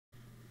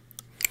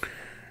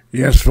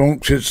Yes,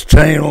 folks, it's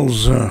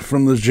Tales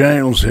from the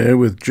Jails here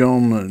with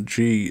John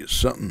G.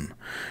 Sutton.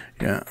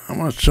 Yeah, I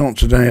want to talk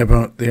today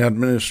about the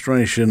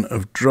administration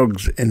of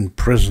drugs in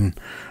prison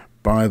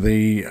by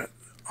the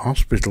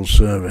hospital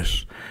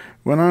service.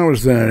 When I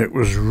was there, it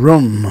was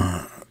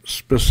run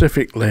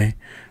specifically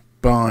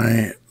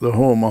by the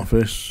Home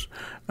Office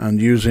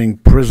and using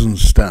prison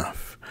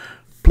staff.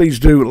 Please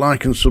do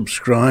like and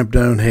subscribe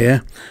down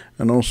here,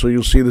 and also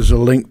you'll see there's a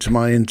link to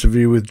my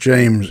interview with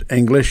James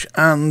English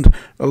and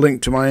a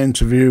link to my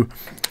interview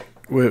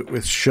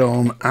with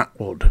Sean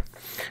Atwood.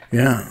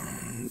 Yeah,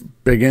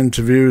 big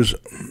interviews,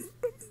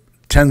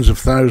 tens of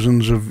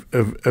thousands of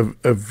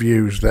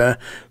views there,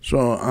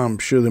 so I'm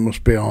sure they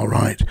must be all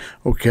right.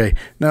 Okay,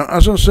 now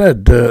as I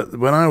said,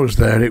 when I was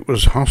there, it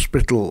was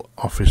hospital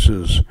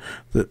officers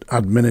that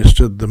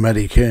administered the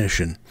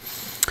medication.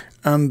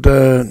 And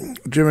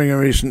during a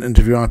recent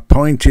interview, I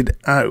pointed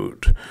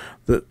out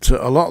that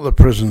a lot of the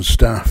prison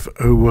staff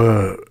who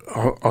were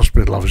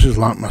hospital officers,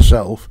 like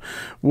myself,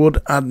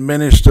 would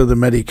administer the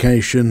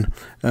medication,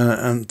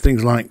 and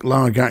things like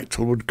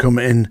Largactil would come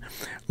in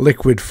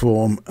liquid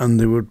form, and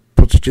they would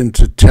put it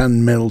into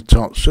 10 mil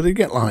tots. So they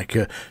get like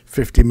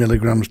 50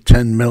 milligrams,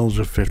 10 mils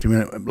of 50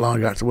 milligrams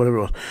Largactil, whatever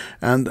it was,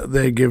 and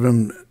they give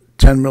them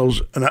 10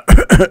 mils and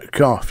a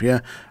cough. Yeah,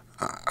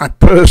 I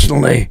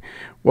personally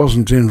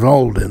wasn't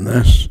involved in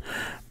this,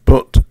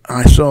 but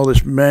I saw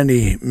this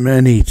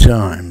many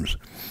times.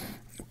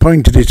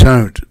 Pointed it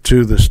out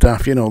to the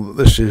staff, that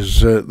this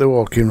is, they're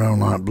walking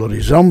around like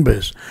bloody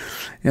zombies,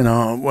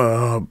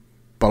 well,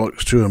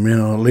 bollocks to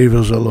them, leave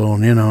us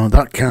alone,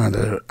 that kind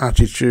of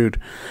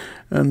attitude.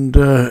 And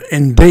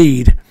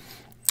indeed,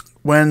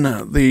 when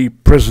the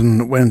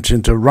prison went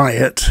into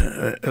riot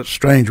at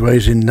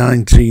Strangeways in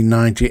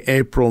 1990,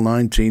 April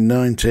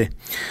 1990,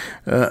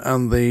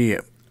 and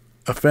the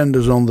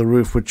offenders on the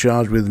roof were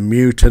charged with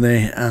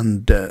mutiny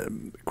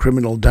and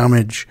criminal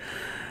damage,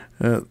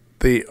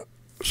 the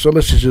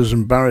solicitors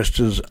and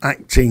barristers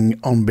acting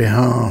on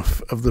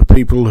behalf of the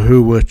people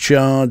who were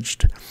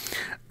charged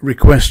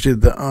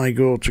requested that I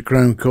go to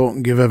Crown Court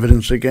and give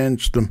evidence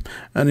against them,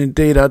 and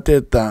indeed I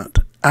did that.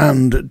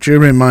 And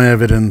during my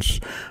evidence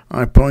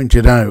I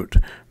pointed out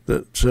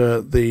that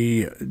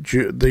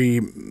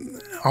the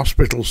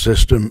hospital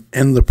system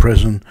in the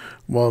prison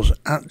was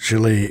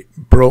actually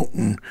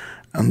broken,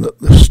 and that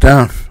the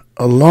staff,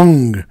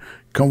 along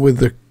with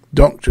the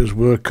doctors,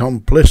 were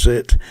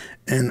complicit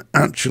in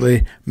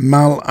actually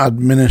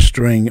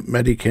maladministering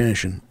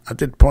medication. I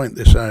did point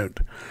this out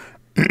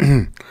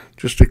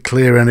just to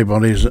clear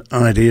anybody's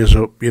ideas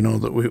up,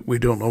 that we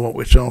don't know what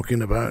we're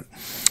talking about.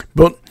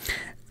 But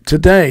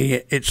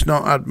today it's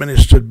not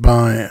administered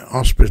by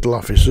hospital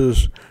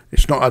officers,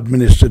 it's not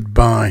administered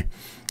by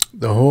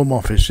the Home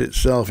Office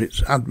itself,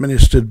 it's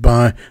administered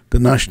by the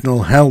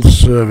National Health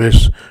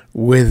Service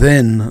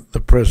within the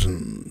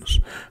prisons.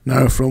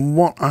 Now, from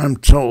what I'm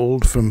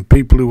told from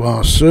people who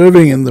are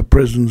serving in the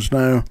prisons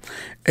now,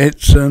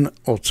 it's an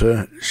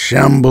utter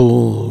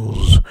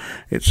shambles.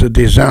 It's a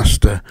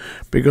disaster,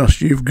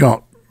 because you've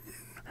got,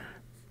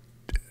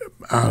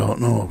 I don't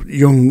know,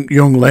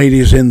 young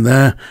ladies in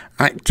there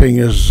acting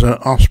as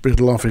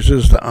hospital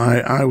officers that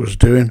I was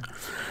doing,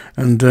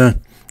 and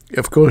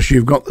of course,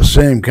 you've got the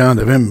same kind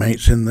of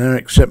inmates in there,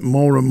 except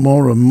more and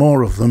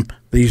more of them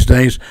these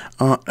days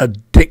are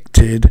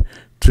addicted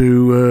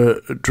to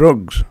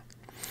drugs.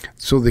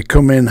 So they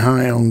come in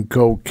high on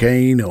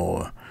cocaine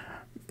or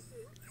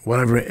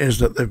whatever it is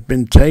that they've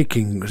been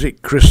taking. Is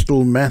it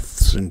crystal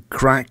meths and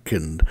crack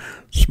and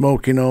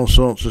smoking all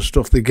sorts of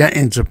stuff? They get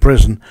into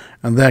prison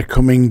and they're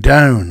coming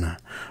down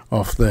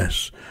off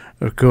this.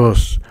 Of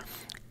course,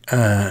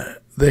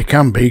 they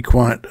can be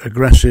quite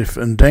aggressive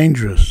and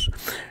dangerous.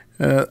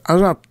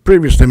 As I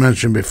previously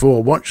mentioned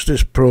before, watch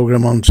this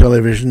programme on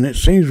television. It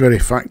seems very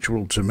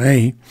factual to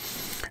me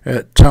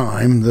at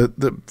time.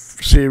 The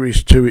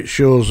series 2, it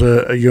shows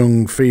a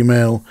young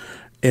female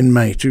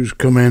inmate who's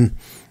come in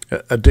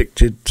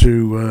addicted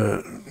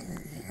to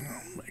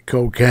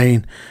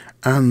cocaine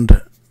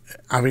and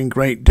having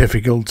great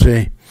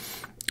difficulty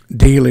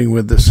dealing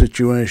with the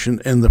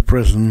situation in the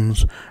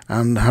prisons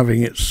and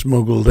having it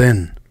smuggled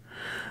in.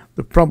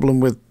 The problem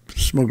with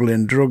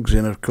smuggling drugs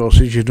in, of course,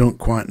 is you don't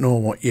quite know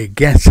what you're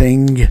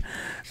getting,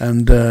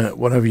 and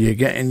whatever you're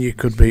getting, you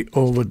could be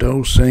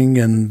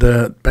overdosing, and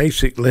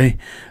basically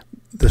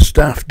the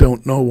staff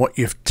don't know what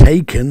you've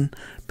taken,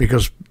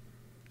 because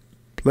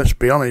let's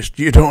be honest,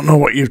 you don't know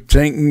what you've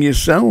taken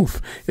yourself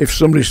if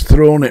somebody's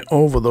thrown it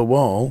over the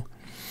wall.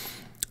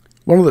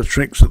 One of the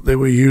tricks that they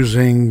were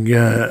using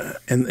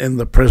in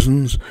the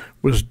prisons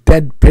was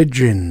dead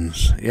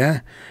pigeons, yeah?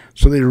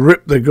 So they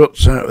rip the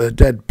guts out of the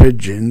dead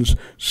pigeons,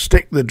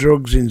 stick the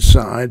drugs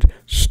inside,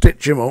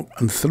 stitch them up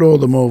and throw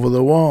them over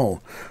the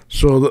wall,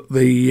 so that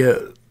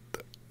the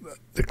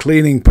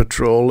cleaning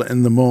patrol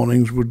in the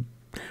mornings would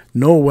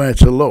know where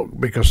to look,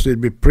 because they'd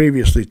be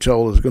previously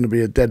told there's going to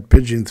be a dead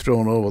pigeon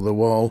thrown over the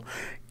wall,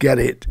 get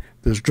it,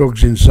 there's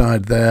drugs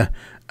inside there,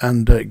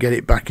 and get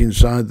it back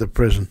inside the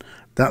prison.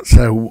 That's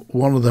how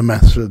one of the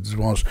methods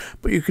was.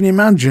 But you can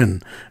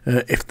imagine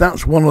if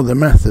that's one of the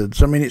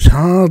methods, I mean, it's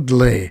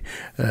hardly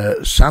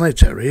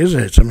sanitary, is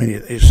it? I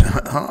mean, it's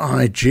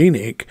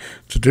hygienic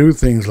to do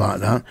things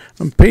like that.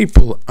 And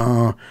people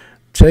are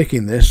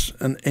taking this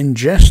and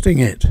ingesting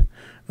it.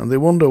 And they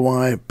wonder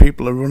why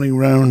people are running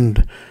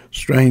around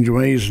strange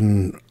ways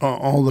and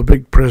all the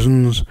big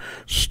prisons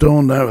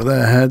stoned out of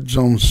their heads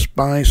on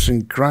spice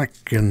and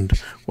crack and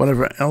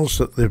whatever else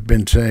that they've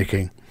been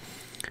taking.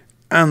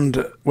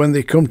 And when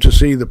they come to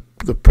see the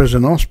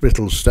prison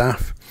hospital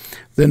staff,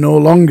 they're no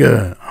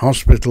longer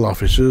hospital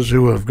officers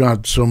who have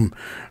got some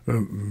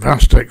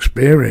vast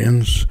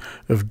experience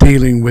of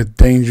dealing with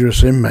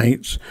dangerous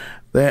inmates.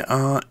 They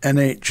are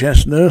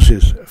NHS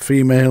nurses,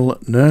 female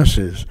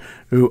nurses,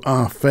 who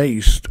are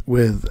faced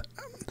with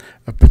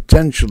a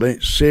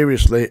potentially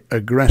seriously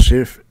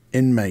aggressive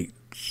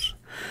inmates.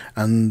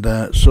 And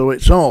so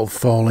it's all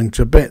falling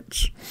to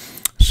bits.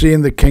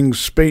 Seeing the King's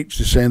speech,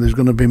 they're saying there's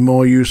going to be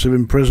more use of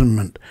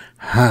imprisonment.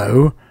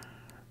 How?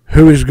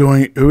 Who is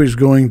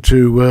going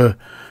to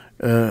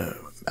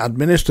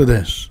administer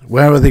this?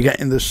 Where are they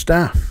getting the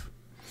staff?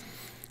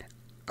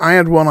 I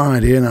had one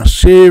idea, and I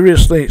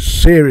seriously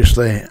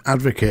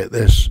advocate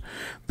this,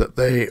 that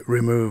they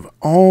remove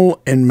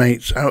all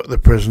inmates out of the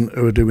prison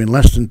who are doing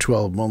less than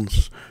 12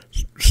 months.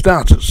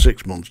 Start at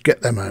 6 months,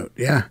 get them out,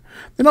 yeah?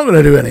 They're not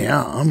going to do any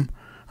harm.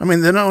 I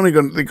mean,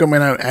 they're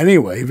coming out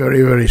anyway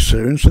very, very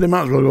soon, so they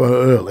might as well go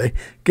out early,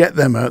 get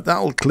them out.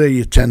 That'll clear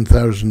you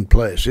 10,000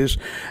 places.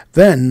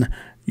 Then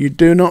you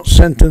do not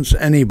sentence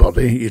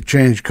anybody. You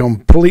change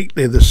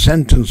completely the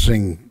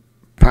sentencing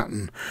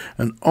pattern,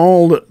 and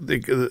all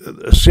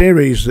the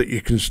series that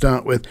you can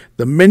start with,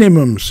 the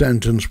minimum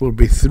sentence will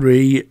be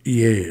 3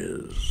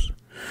 years.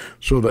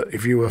 So that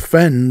if you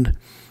offend,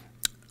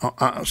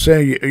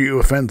 say you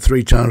offend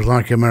 3 times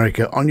like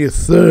America, on your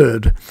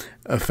third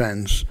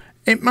offence,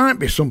 it might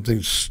be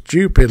something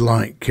stupid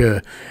like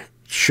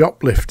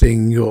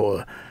shoplifting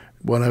or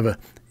whatever,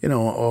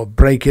 or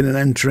breaking and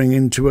entering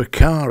into a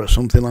car or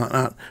something like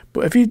that.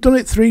 But if you've done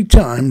it 3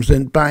 times,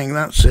 then bang,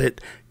 that's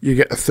it. You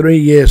get a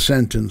 3-year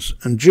sentence.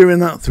 And during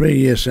that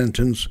 3-year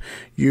sentence,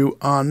 you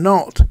are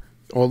not,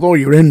 although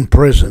you're in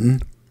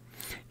prison,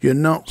 you're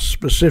not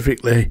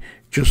specifically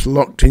just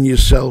locked in your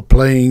cell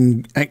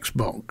playing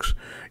Xbox.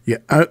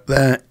 You're out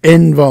there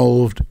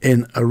involved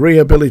in a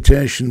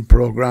rehabilitation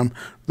program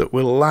that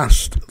will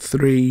last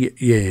 3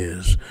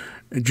 years,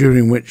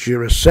 during which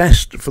you're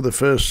assessed for the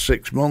first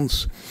 6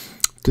 months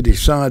to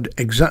decide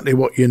exactly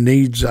what your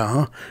needs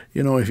are.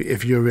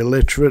 If you're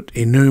illiterate,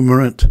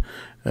 enumerate,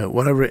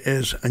 whatever it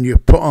is, and you're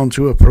put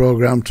onto a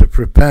program to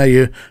prepare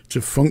you to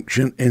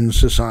function in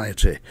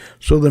society.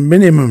 So the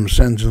minimum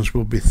sentence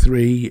will be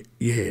 3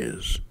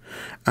 years.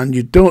 And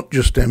you don't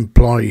just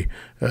employ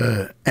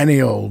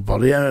any old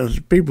body. There's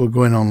people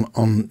going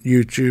on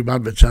YouTube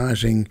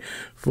advertising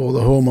for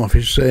the Home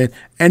Office saying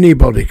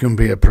anybody can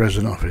be a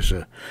prison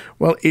officer.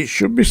 Well, it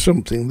should be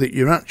something that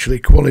you're actually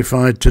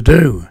qualified to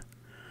do.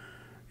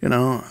 And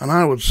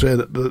I would say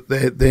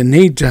that they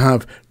need to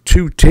have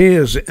 2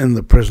 tiers in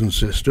the prison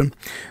system.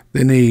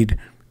 They need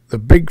the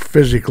big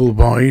physical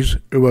boys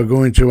who are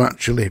going to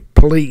actually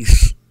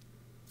police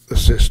the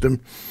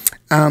system,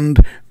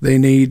 and they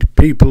need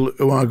people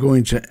who are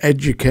going to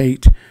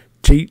educate,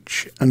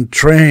 teach and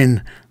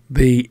train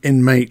the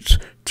inmates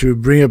to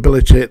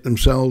rehabilitate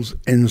themselves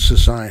in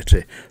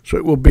society. So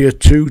it will be a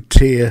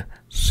 2-tier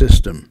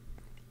system,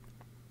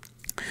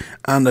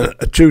 and a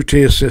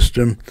 2-tier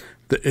system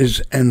that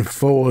is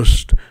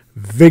enforced,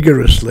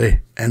 vigorously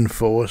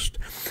enforced.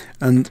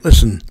 And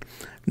listen,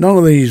 none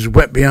of these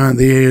wet behind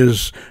the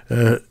ears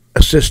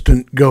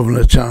assistant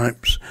governor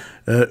types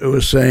who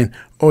are saying,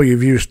 oh,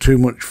 you've used too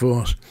much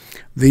force.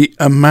 The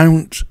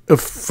amount of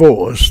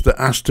force that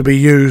has to be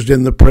used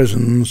in the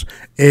prisons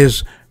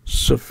is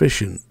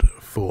sufficient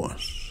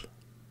force.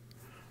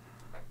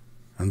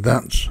 And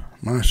that's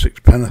my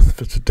sixpenneth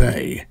for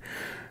today.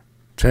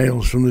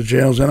 Tales from the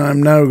jails. And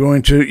I'm now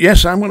going to,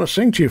 yes, I'm going to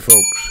sing to you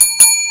folks.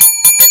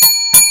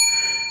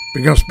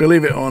 Because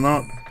believe it or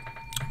not,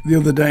 the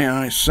other day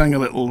I sang a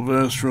little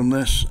verse from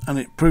this and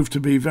it proved to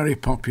be very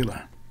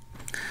popular.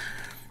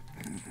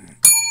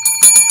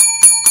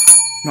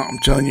 Not I'm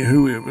telling you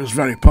who it was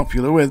very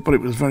popular with, but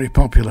it was very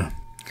popular.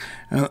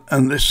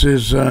 And this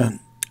is a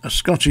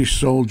Scottish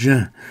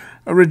soldier,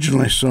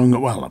 originally sung,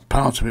 well, a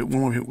part of it,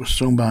 one of it was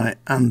sung by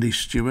Andy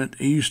Stewart.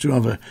 He used to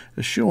have a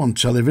show on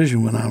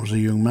television when I was a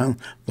young man,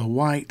 The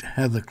White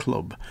Heather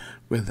Club,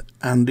 with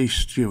Andy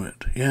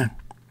Stewart, yeah.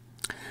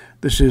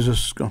 This is a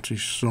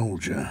Scottish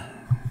soldier.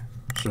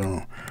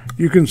 So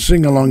you can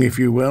sing along if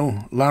you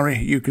will. Larry,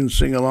 you can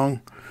sing along.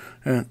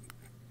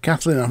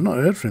 Kathleen, I've not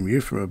heard from you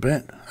for a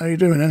bit. How are you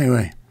doing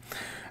anyway?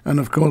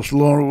 And of course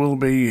Laura will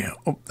be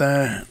up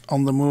there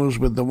on the moors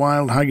with the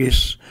wild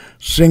haggis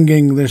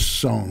singing this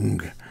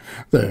song.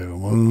 There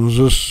was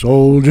a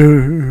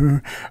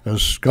soldier, a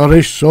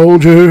Scottish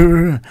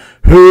soldier,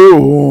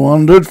 who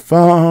wandered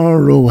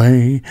far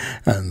away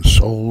and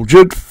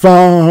soldiered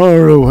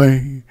far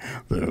away.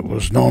 There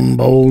was none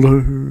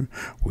bolder,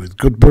 with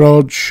good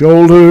broad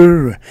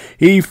shoulder,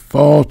 he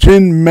fought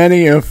in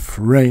many a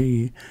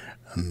fray,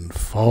 and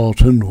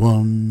fought and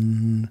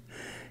won.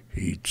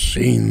 He'd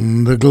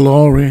seen the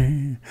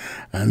glory,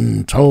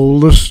 and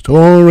told the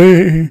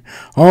story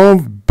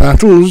of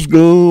battles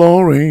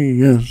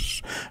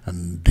glorious,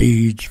 and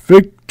deeds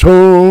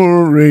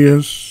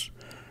victorious.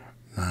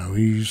 Now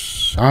he's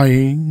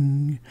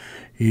sighing,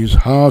 his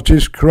heart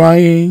is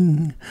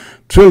crying,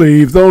 to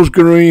leave those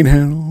green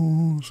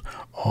hills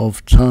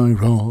of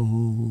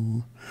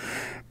Tyrol.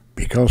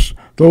 Because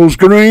those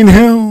green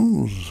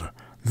hills,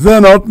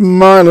 they're not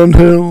Myland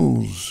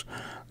hills,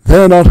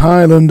 they're not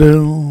Highland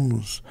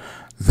hills,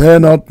 they're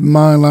not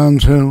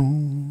Myland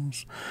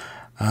hills,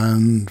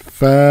 and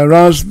fair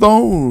as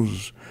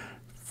those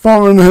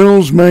foreign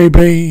hills may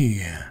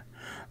be,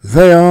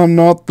 they are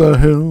not the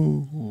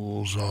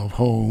hills of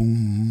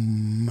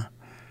home.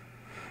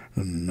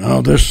 And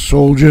now this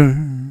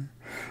soldier,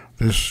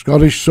 this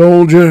Scottish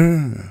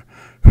soldier,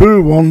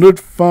 who wandered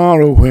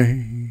far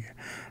away,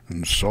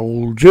 and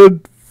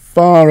soldiered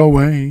far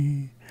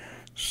away,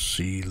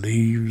 sea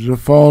leaves are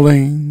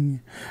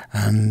falling,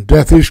 and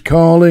death is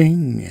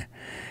calling,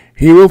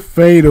 he will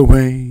fade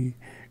away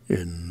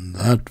in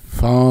that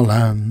far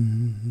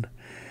land.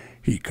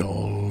 He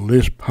called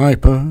his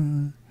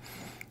piper,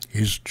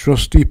 his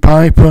trusty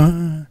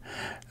piper,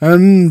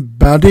 and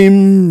bade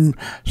him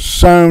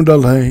sound a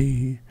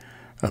lay,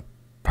 a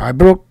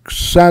pibroch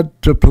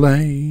sad to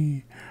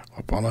play,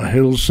 upon a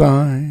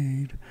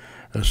hillside,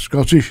 a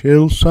Scottish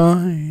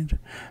hillside,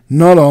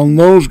 not on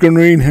those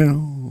green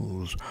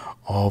hills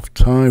of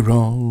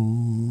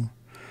Tyrol.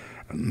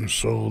 And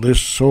so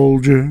this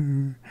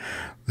soldier,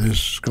 this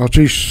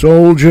Scottish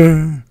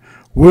soldier,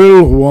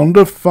 will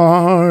wander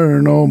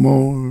far no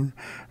more,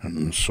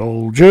 and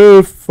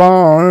soldier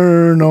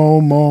far no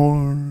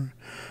more.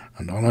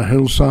 And on a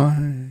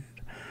hillside,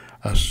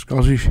 a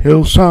Scottish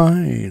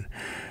hillside,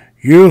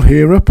 you'll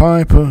hear a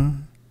piper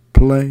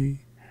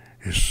play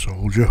his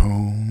soldier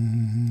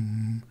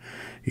home.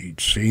 He'd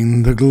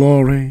seen the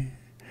glory,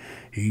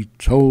 he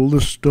told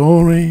the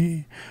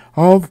story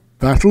of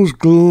battles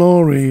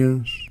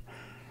glorious,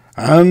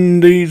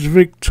 and he's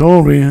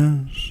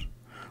victorious.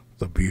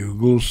 The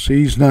bugle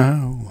sees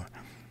now,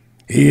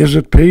 he is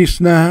at peace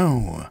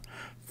now,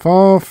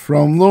 far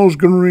from those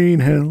green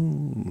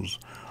hills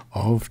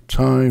of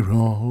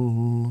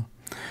Tyrol.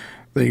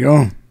 There you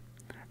go.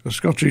 The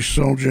Scottish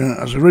Soldier,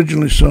 as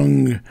originally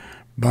sung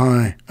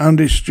by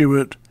Andy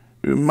Stewart,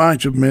 who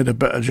might have made a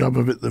better job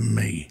of it than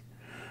me.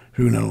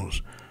 Who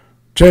knows?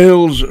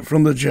 Tales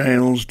from the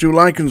Jails. Do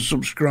like and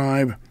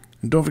subscribe.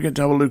 And don't forget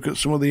to have a look at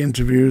some of the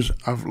interviews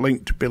I've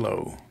linked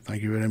below.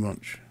 Thank you very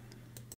much.